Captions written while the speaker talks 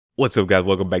What's up, guys?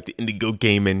 Welcome back to Indigo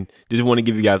Gaming. Just want to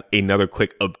give you guys another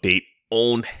quick update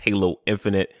on Halo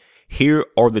Infinite. Here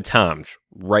are the times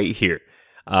right here.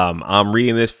 I'm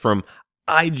reading this from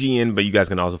IGN, but you guys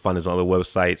can also find this on other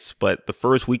websites. But the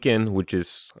first weekend, which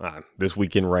is this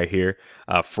weekend right here,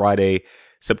 Friday,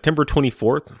 September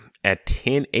 24th at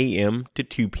 10 a.m. to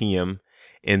 2 p.m.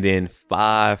 and then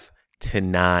 5 to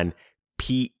 9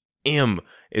 p.m.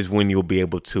 is when you'll be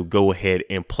able to go ahead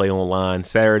and play online.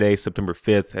 Saturday, September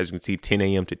 5th, as you can see, 10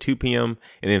 a.m. to 2 p.m.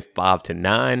 and then 5 to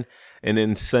 9. And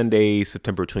then Sunday,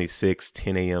 September 26th,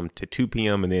 10 a.m. to 2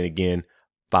 p.m. and then again,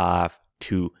 5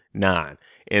 to 9.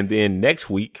 And then next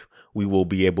week, we will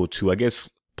be able to, I guess,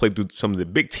 play through some of the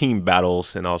big team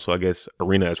battles and also, I guess,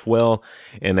 arena as well.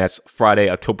 And that's Friday,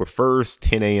 October 1st,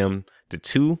 10 a.m. to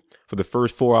 2 for the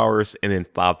first 4 hours and then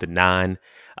 5 to 9.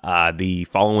 The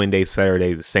following day,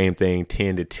 Saturday, the same thing,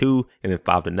 10 to 2 and then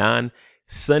 5 to 9.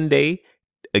 Sunday,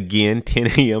 again,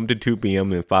 10 a.m. to 2 p.m.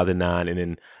 and then 5 to 9. And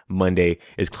then Monday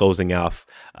is closing off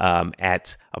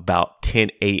at about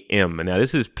 10 a.m. And now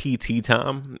this is PT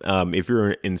time. If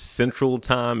you're in Central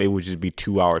time, it would just be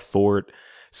 2 hours forward.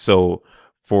 So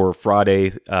for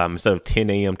Friday, instead of 10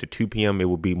 a.m. to 2 p.m., it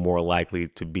would be more likely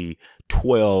to be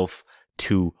 12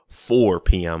 to 4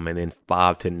 p.m. And then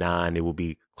 5 to 9, it will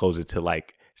be closer to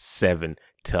like 7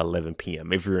 to 11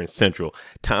 p.m. if you're in Central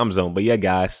time zone. But yeah,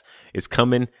 guys, it's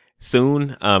coming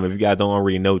soon. If you guys don't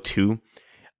already know too,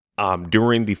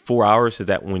 during the 4 hours is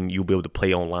that when you'll be able to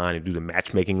play online and do the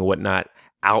matchmaking and whatnot.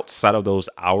 Outside of those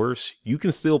hours, you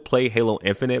can still play Halo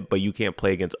Infinite, but you can't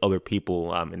play against other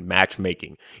people in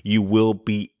matchmaking. You will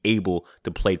be able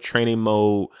to play training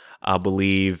mode, I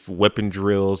believe, weapon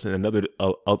drills, and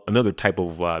another type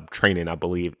of training, I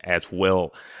believe, as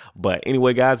well. But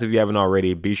anyway, guys, if you haven't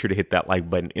already, be sure to hit that like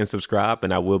button and subscribe,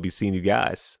 and I will be seeing you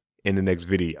guys in the next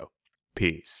video.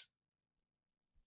 Peace.